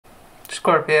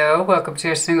Scorpio. Welcome to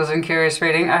your Singles and Curious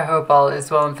reading. I hope all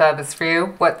is well and fabulous for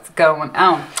you. What's going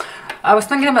on? I was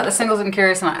thinking about the Singles and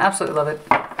Curious and I absolutely love it.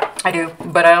 I do.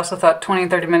 But I also thought 20 and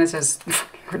 30 minutes is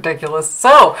ridiculous.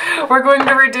 So we're going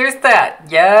to reduce that.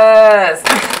 Yes.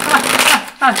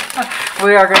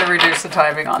 We are going to reduce the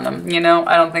timing on them. You know,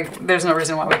 I don't think there's no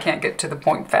reason why we can't get to the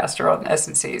point faster on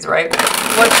S&Cs, right?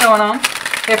 What's going on?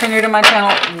 If you're new to my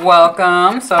channel,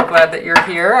 welcome. So glad that you're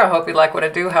here. I hope you like what I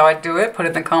do, how I do it. Put it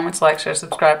in the comments, like, share,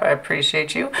 subscribe. I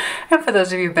appreciate you. And for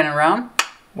those of you who've been around,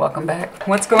 welcome back.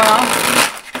 What's going on?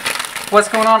 What's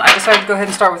going on? I decided to go ahead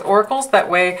and start with oracles.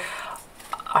 That way,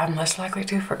 I'm less likely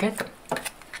to forget them.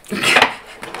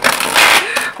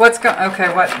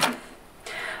 Okay, what?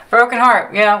 Broken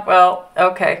heart. Yeah, well,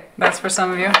 okay. That's for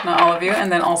some of you, not all of you.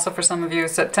 And then also for some of you,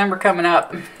 September coming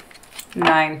up.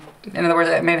 9. In other words,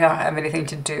 it may not have anything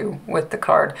to do with the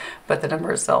card, but the number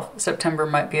itself. September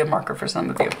might be a marker for some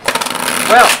of you.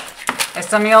 Well, if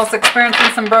some of y'all's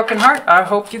experiencing some broken heart, I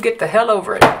hope you get the hell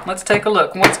over it. Let's take a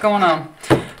look. What's going on?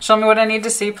 Show me what I need to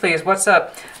see, please. What's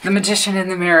up? The magician in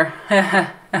the mirror.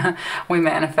 We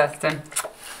manifesting.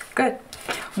 Good.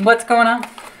 What's going on?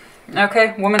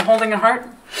 Okay, woman holding a heart.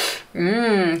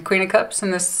 Queen of Cups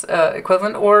in this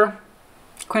equivalent, or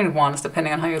Queen of Wands,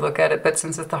 depending on how you look at it, but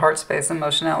since it's the heart space,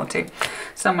 emotionality,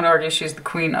 some would argue she's the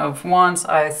Queen of Wands.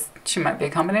 She might be a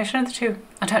combination of the two.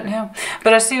 I don't know.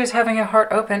 But I see you as having your heart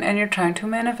open and you're trying to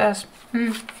manifest.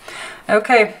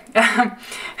 Okay.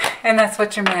 And that's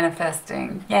what you're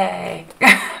manifesting. Yay.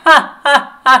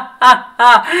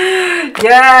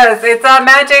 Yes, it's a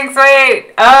matching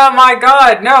suite. Oh my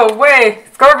God, no way.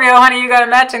 Scorpio, honey, you got a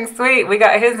matching suite. We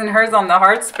got his and hers on the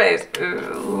heart space.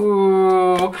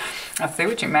 Ooh. I see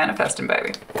what you're manifesting,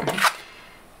 baby.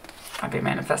 I'll be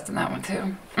manifesting that one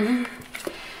too.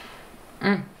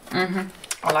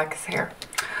 I like his hair.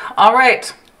 All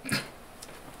right.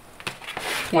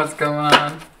 What's going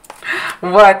on?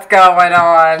 What's going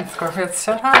on? Scorpio,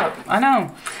 shut up. I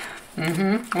know.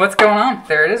 What's going on?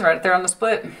 There it is, right there on the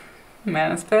split.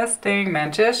 Manifesting,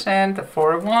 magician, the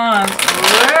 4 of Wands.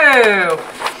 Woo!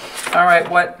 All right,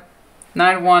 what?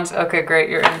 9 of Wands. Okay, great.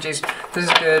 Your energies. This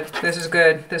is good. This is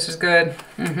good. This is good.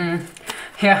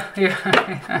 Yeah.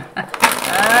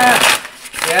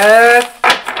 Yes.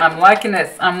 I'm liking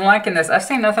this. I'm liking this. I've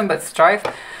seen nothing but strife.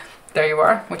 There you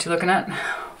are. What you looking at?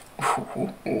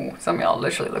 Ooh. Some of y'all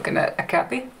literally looking at a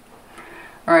Cappy.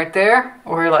 Right there.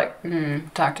 Or you're like,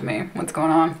 talk to me. What's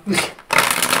going on?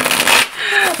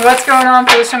 What's going on?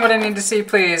 Please show me what I need to see,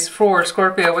 please. For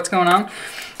Scorpio, what's going on?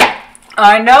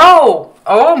 I know.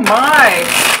 Oh my.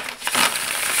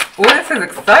 Oh, this is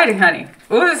exciting, honey.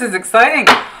 Oh, this is exciting.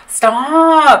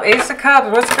 Stop. Ace of Cups.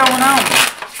 What's going on?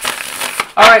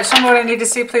 All right, show me what I need to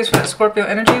see, please, for the Scorpio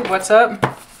energy. What's up?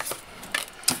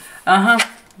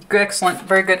 Excellent.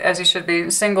 Very good, as you should be.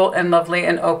 Single and lovely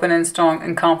and open and strong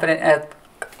and confident.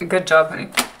 Good job, honey.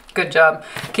 Good job.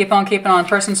 Keep on keeping on.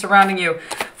 Person surrounding you.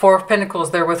 4 of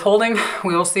Pentacles. They're withholding.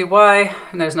 We will see why.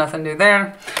 And there's nothing new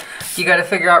there. You got to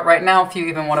figure out right now if you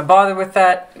even want to bother with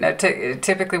that. Now,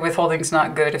 typically withholding is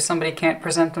not good. If somebody can't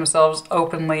present themselves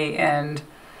openly and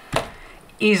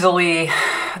easily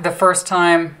the first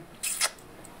time.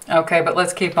 Okay, but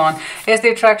let's keep on. Is the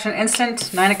attraction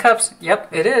instant? 9 of Cups?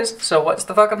 Yep, it is. So what's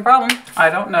the fucking problem? I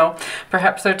don't know.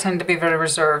 Perhaps they tend to be very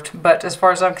reserved. But as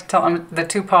far as I can tell, I'm the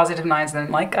 2 positive 9s. And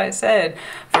like I said,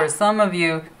 for some of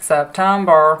you,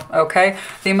 September, okay?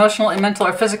 The emotional and mental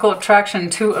or physical attraction,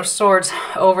 2 of Swords,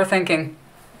 overthinking,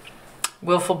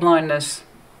 willful blindness,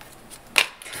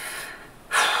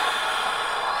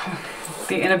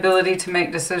 the inability to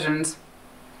make decisions.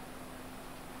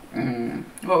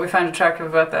 What we find attractive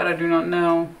about that, I do not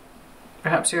know.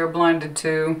 Perhaps you are blinded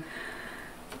to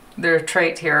their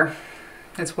trait here.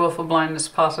 It's willful blindness,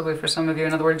 possibly for some of you.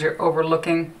 In other words, you're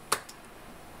overlooking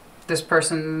this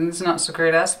person's not so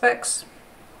great aspects.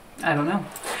 I don't know.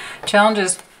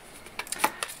 Challenges.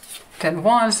 10 of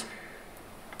Wands.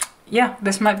 Yeah,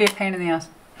 this might be a pain in the ass.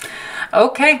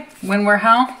 Okay, when, where,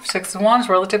 how? 6 of Wands,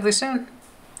 relatively soon.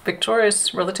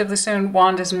 Victorious relatively soon.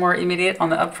 Wand is more immediate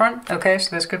on the upfront. Okay,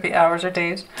 so this could be hours or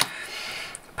days,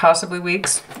 possibly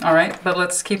weeks. All right, but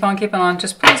let's keep on keeping on.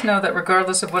 Just please know that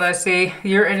regardless of what I see,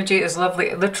 your energy is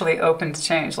literally open to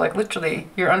change. Like literally,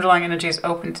 your underlying energy is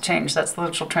open to change. That's the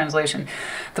literal translation.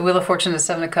 The Wheel of Fortune is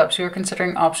 7 of Cups. You are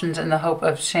considering options in the hope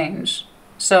of change.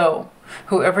 So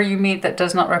whoever you meet that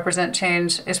does not represent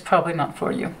change is probably not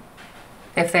for you.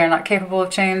 If they're not capable of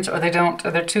change, or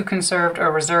they're too conserved or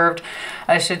reserved,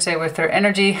 I should say, with their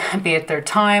energy, be it their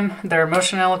time, their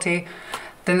emotionality,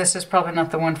 then this is probably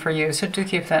not the one for you. So do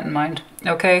keep that in mind,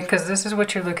 okay? Because this is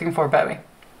what you're looking for, baby.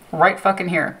 Right fucking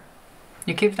here.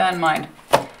 You keep that in mind.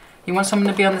 You want someone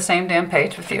to be on the same damn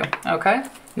page with you, okay?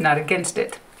 Not against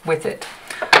it, with it.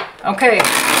 Okay.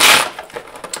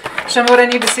 Show me what I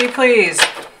need to see, please.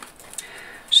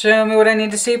 Show me what I need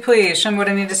to see, please. Show me what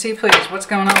I need to see, please. What's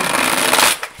going on?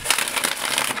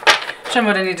 Show me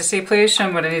what I need to see, please. Show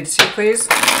me what I need to see, please.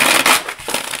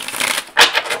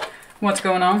 What's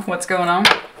going on? What's going on?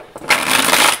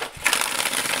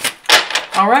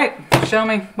 All right. Show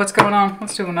me what's going on.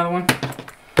 Let's do another one.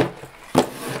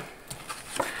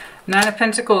 Nine of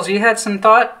Pentacles. You had some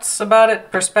thoughts about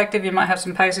it. Perspective. You might have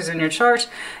some Pisces in your chart.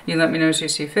 You let me know as you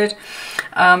see fit.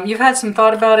 You've had some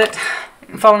thought about it.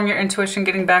 Following your intuition,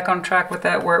 getting back on track with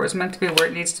that, where it was meant to be, where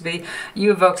it needs to be.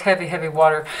 You evoked heavy, heavy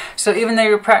water. So even though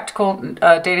your practical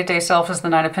day-to-day self is the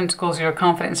Nine of Pentacles, you're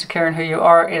confident and secure in who you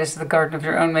are. It is the garden of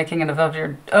your own making and of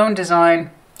your own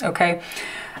design. Okay.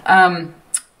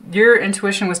 Your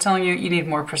intuition was telling you you need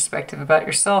more perspective about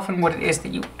yourself and what it is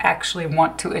that you actually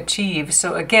want to achieve.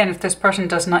 So again, if this person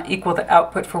does not equal the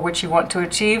output for which you want to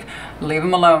achieve, leave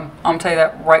them alone. I'm telling you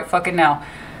that right fucking now.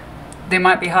 They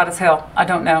might be hot as hell. I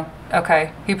don't know.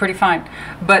 Okay, you're pretty fine.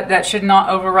 But that should not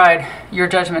override your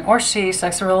judgment. Or she,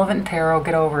 sex irrelevant tarot,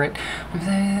 get over it.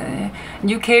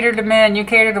 You cater to men, you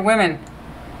cater to women.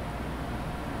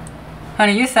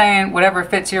 Honey, you saying whatever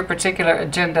fits your particular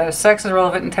agenda. Sex is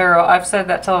relevant in tarot. I've said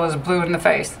that till I was blue in the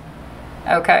face.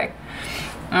 Okay.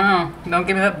 Oh, don't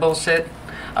give me that bullshit.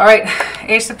 All right,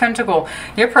 Ace of Pentacles.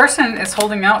 Your person is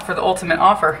holding out for the ultimate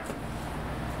offer.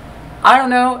 I don't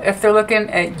know if they're looking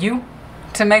at you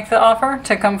to make the offer,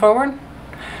 to come forward,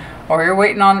 or you're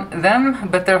waiting on them,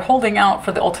 but they're holding out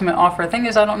for the ultimate offer. Thing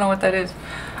is, I don't know what that is.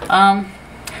 I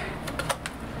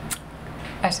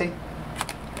see.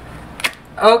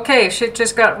 Okay, shit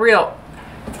just got real.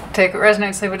 Take what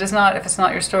resonates, leave what does not. If it's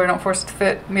not your story, don't force it to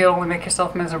fit. You'll only make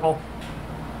yourself miserable.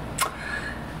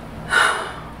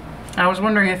 I was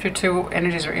wondering if your two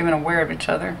energies are even aware of each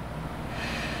other.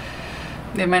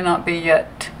 They may not be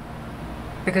yet.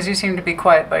 Because you seem to be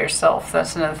quiet by yourself.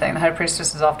 That's another thing. The High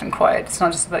Priestess is often quiet. It's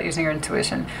not just about using your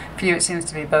intuition. For you, it seems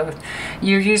to be both.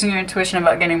 You're using your intuition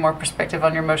about getting more perspective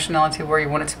on your emotionality, where you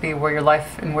want it to be, where your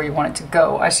life and where you want it to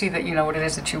go. I see that you know what it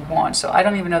is that you want. So I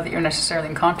don't even know that you're necessarily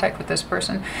in contact with this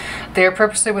person. They are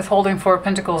purposely withholding Four of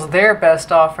Pentacles, their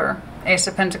best offer. Ace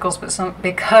of Pentacles, but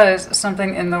because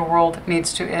something in the world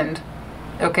needs to end.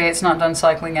 Okay, it's not done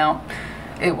cycling out.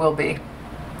 It will be.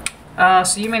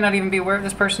 So you may not even be aware of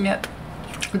this person yet.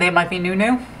 They might be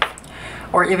new,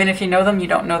 or even if you know them, you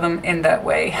don't know them in that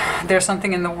way. There's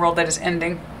something in the world that is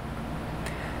ending.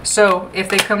 So if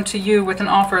they come to you with an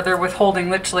offer, they're withholding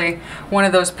literally one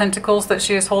of those pentacles that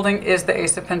she is holding is the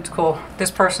Ace of Pentacles. This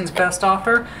person's best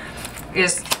offer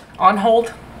is on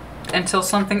hold until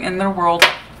something in their world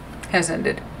has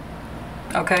ended.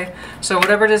 Okay, so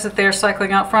whatever it is that they're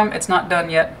cycling out from, it's not done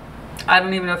yet. I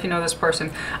don't even know if you know this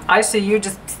person. I see you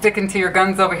just sticking to your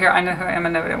guns over here. I know who I am. I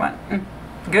know what I want.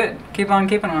 Good. Keep on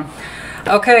keeping on.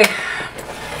 Okay.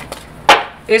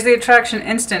 Is the attraction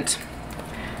instant?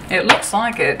 It looks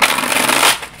like it.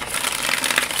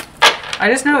 I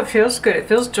just know it feels good. It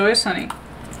feels joyous, honey.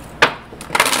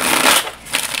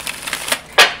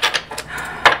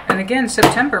 And again,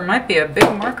 September might be a big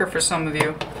marker for some of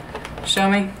you. Show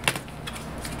me.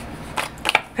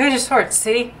 Page of Swords.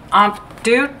 See?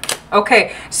 Dude.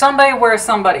 Okay, somebody wears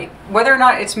somebody. Whether or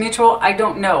not it's mutual, I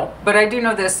don't know. But I do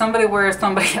know this, somebody wears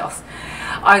somebody else.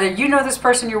 Either you know this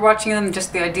person, you're watching them,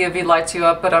 just the idea of it lights you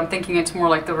up, but I'm thinking it's more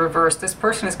like the reverse. This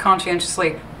person is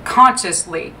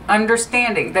consciously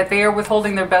understanding that they are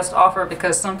withholding their best offer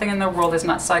because something in their world is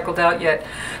not cycled out yet.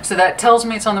 So that tells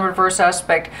me it's on the reverse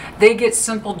aspect. They get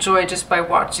simple joy just by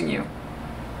watching you.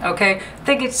 Okay?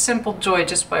 They get simple joy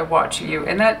just by watching you.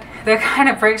 And that kind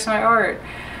of breaks my heart.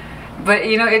 But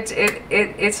you know,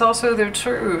 it's also their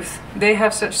truth. They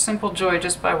have such simple joy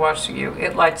just by watching you.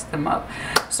 It lights them up.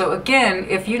 So again,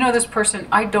 if you know this person,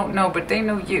 I don't know, but they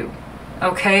know you.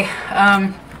 Okay?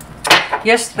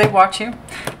 Yes, they watch you.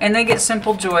 And they get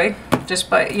simple joy just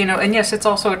by, you know, and yes, it's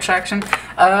also attraction.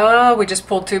 Oh, we just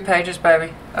pulled 2 pages,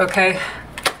 baby. Okay?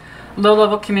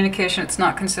 Low-level communication, it's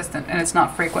not consistent and it's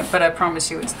not frequent, but I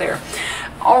promise you it's there.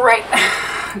 All right.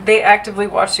 They actively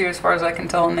watch you as far as I can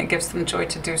tell, and it gives them joy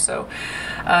to do so.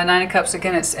 9 of Cups,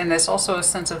 again, and there's also a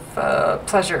sense of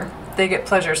pleasure. They get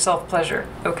pleasure, self-pleasure,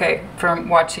 okay, from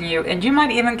watching you. And you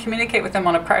might even communicate with them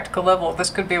on a practical level. This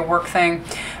could be a work thing,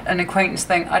 an acquaintance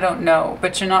thing, I don't know.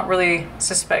 But you're not really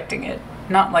suspecting it.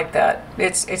 Not like that.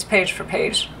 It's page for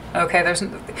page, okay?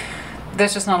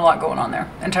 There's just not a lot going on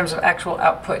there in terms of actual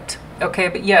output, okay?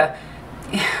 But yeah,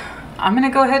 I'm going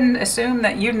to go ahead and assume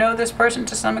that you know this person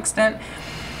to some extent.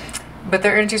 But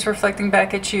their energy is reflecting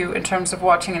back at you in terms of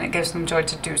watching, and it gives them joy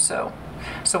to do so.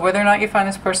 So whether or not you find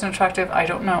this person attractive, I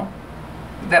don't know.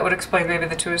 That would explain maybe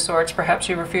the Two of Swords. Perhaps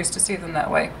you refuse to see them that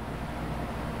way.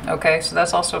 Okay, so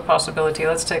that's also a possibility.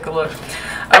 Let's take a look.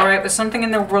 All right, but something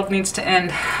in their world needs to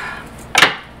end.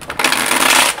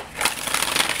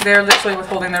 They're literally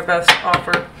withholding their best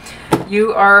offer.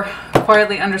 You are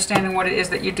quietly understanding what it is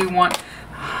that you do want.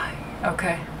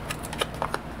 Okay.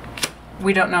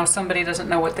 We don't know. Somebody doesn't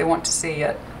know what they want to see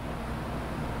yet.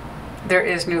 There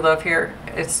is new love here.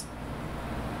 It's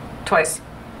twice.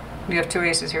 You have two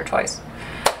aces here twice.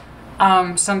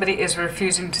 Somebody is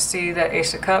refusing to see that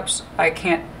Ace of Cups. I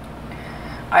can't.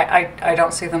 I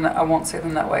don't see them. I won't see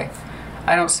them that way.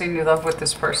 I don't see new love with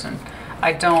this person.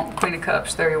 I don't. Queen of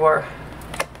Cups. There you are.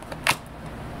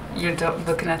 You're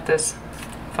looking at this.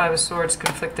 Five of Swords,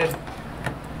 conflicted.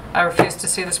 I refuse to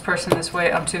see this person this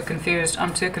way. I'm too confused.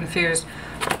 I'm too confused.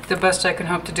 The best I can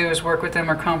hope to do is work with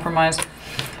them or compromise.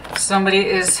 Somebody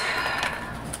is...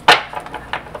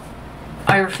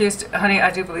 I refuse to... Honey,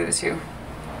 I do believe it's you.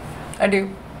 I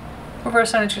do.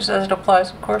 Reverse energy says it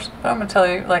applies, of course. But I'm going to tell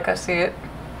you like I see it.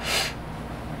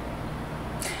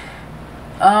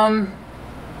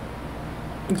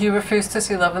 You refuse to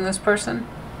see love in this person?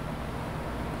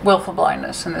 Willful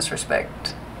blindness in this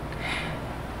respect.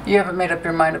 You haven't made up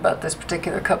your mind about this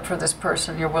particular cup for this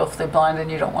person. You're willfully blind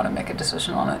and you don't want to make a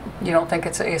decision on it. You don't think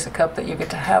it's an Ace of Cup that you get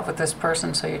to have with this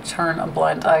person, so you turn a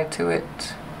blind eye to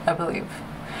it, I believe.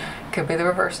 Could be the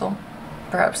reversal.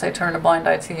 Perhaps they turn a blind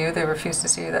eye to you. They refuse to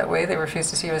see you that way. They refuse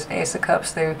to see you as an Ace of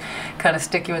Cups. They kind of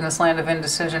stick you in this land of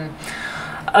indecision.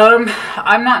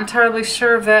 I'm not entirely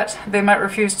sure of that. They might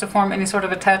refuse to form any sort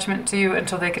of attachment to you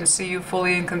until they can see you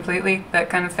fully and completely, that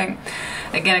kind of thing.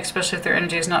 Again, especially if their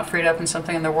energy is not freed up and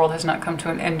something in the world has not come to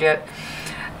an end yet.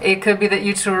 It could be that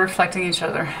you two are reflecting each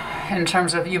other in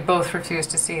terms of you both refuse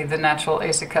to see the natural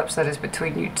Ace of Cups that is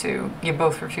between you two. You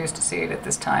both refuse to see it at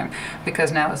this time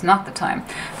because now is not the time.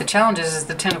 The challenge is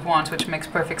the Ten of Wands, which makes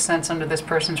perfect sense under this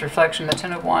person's reflection. The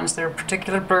Ten of Wands, their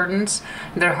particular burdens,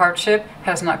 their hardship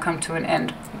has not come to an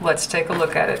end. Let's take a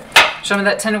look at it. Show me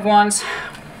that Ten of Wands.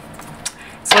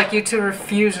 It's like you two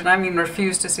refuse, and I mean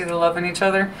refuse to see the love in each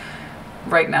other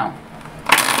right now.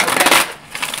 Okay?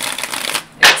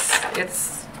 It's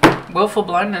willful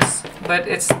blindness, but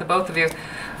it's the both of you.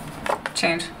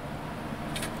 Change.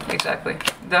 Exactly.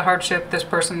 The hardship, this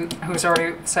person who's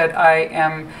already said, I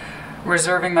am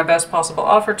reserving my best possible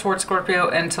offer towards Scorpio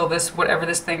until this, whatever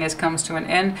this thing is, comes to an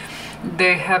end.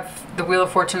 They have the Wheel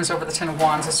of Fortunes over the Ten of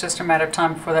Wands. It's just a matter of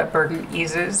time before that burden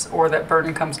eases, or that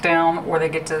burden comes down, or they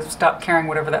get to stop carrying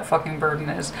whatever that fucking burden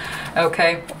is.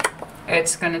 Okay?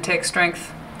 It's going to take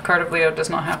strength. Card of Leo does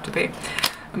not have to be.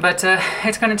 But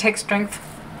it's going to take strength.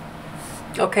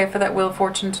 Okay, for that Wheel of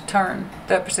Fortune to turn.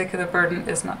 That particular burden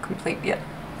is not complete yet.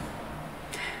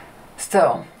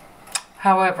 So,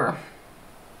 however,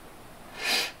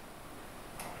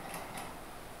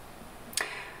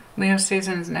 Leo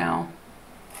seasons now.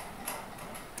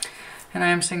 And I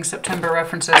am seeing September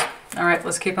references. Alright,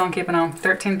 let's keep on keeping on.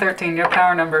 1313, your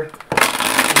power number.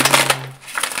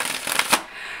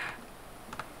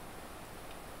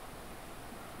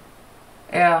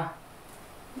 Yeah.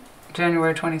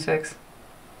 January 26th.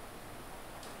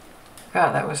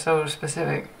 God, that was so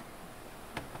specific.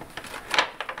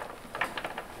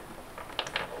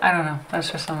 I don't know. That's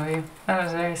for some of you. That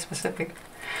was very specific.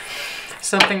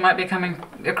 Something might be coming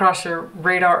across your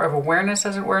radar of awareness,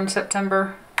 as it were, in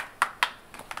September.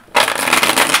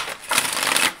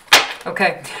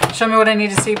 Okay. Show me what I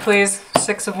need to see, please.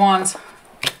 Six of Wands.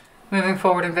 Moving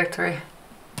forward in victory.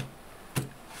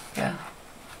 Yeah.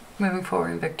 Moving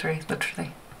forward in victory,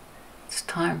 literally. It's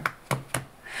time.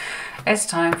 It's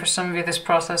time. For some of you, this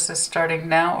process is starting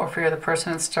now, or for the other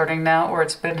person, it's starting now, or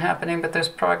it's been happening, but there's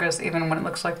progress even when it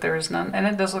looks like there is none. And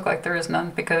it does look like there is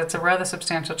none, because it's a rather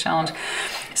substantial challenge.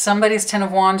 Somebody's Ten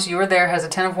of Wands, you're there, has a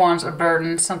Ten of Wands, a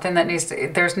burden, something that needs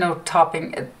to, there's no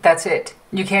topping, that's it.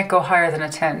 You can't go higher than a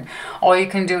 10. All you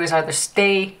can do is either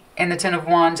stay in the Ten of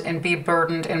Wands and be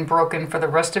burdened and broken for the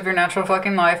rest of your natural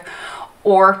fucking life,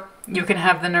 or you can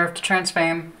have the nerve to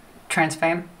transform,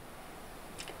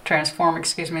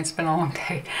 excuse me, it's been a long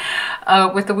day,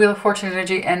 with the Wheel of Fortune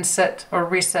energy, and set or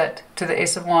reset to the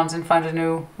Ace of Wands and find a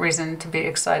new reason to be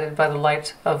excited by the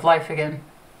light of life again.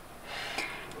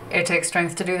 It takes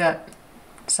strength to do that.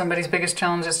 Somebody's biggest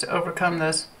challenge is to overcome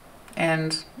this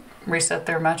and reset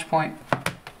their match point,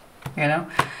 you know.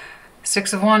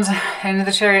 Six of Wands, end of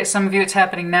the Chariot. Some of you, it's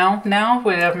happening now. Now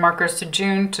we have markers to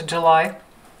June to July.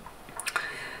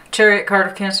 Chariot card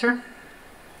of Cancer,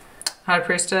 High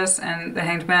Priestess, and the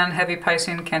Hanged Man, heavy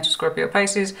Piscean, Cancer, Scorpio,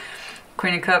 Pisces.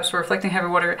 Queen of Cups, reflecting heavy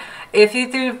water. If you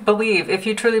do believe, if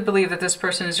you truly believe that this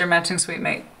person is your matching sweet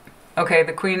mate, Okay,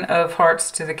 the Queen of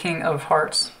Hearts to the King of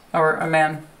Hearts, or a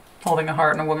man holding a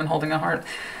heart and a woman holding a heart.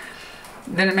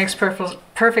 Then it makes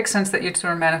perfect sense that you two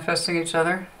are manifesting each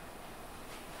other.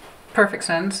 Perfect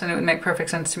sense, and it would make perfect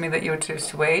sense to me that you would choose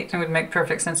to wait. It would make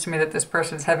perfect sense to me that this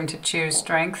person is having to choose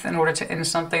strength in order to end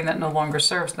something that no longer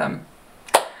serves them.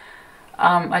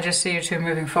 I just see you two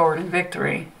moving forward in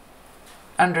victory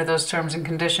under those terms and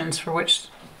conditions for which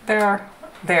they are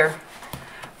there.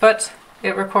 But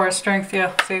it requires strength,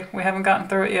 yeah. See, we haven't gotten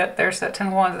through it yet. There's that 10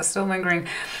 of Wands. It's still lingering.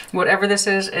 Whatever this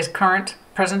is current,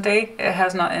 present day. It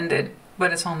has not ended,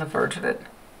 but it's on the verge of it.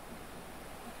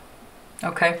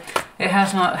 Okay, it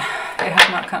has not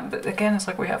come, but again, it's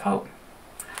like we have hope.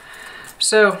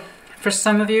 So, for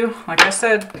some of you, like I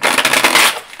said,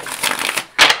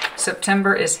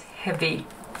 September is heavy.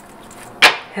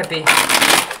 Heavy.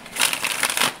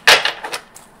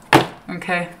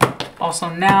 Okay, also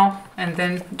now, and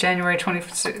then January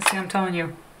 26th, see, I'm telling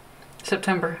you,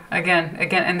 September, again,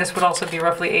 and this would also be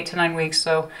roughly 8 to 9 weeks,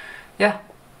 so, yeah.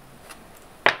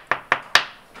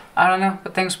 I don't know,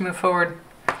 but things move forward.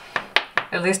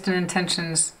 At least in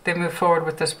intentions, they move forward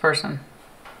with this person.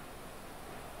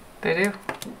 They do.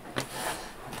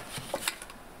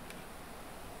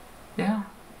 Yeah.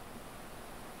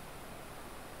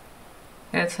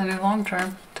 It's a new long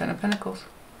term. 10 of Pentacles.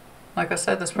 Like I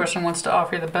said, this person wants to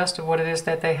offer you the best of what it is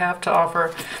that they have to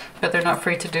offer, but they're not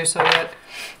free to do so yet.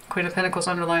 Queen of Pentacles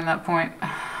underlying that point.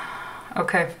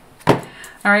 Okay.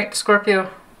 Alright, Scorpio.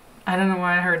 I don't know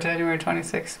why I heard January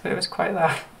 26th, but it was quite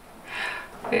loud.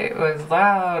 It was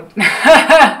loud. I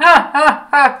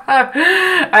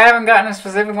haven't gotten a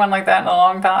specific one like that in a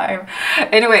long time.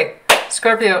 Anyway,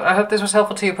 Scorpio, I hope this was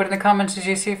helpful to you. Put in the comments as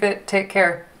you see fit. Take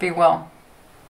care. Be well.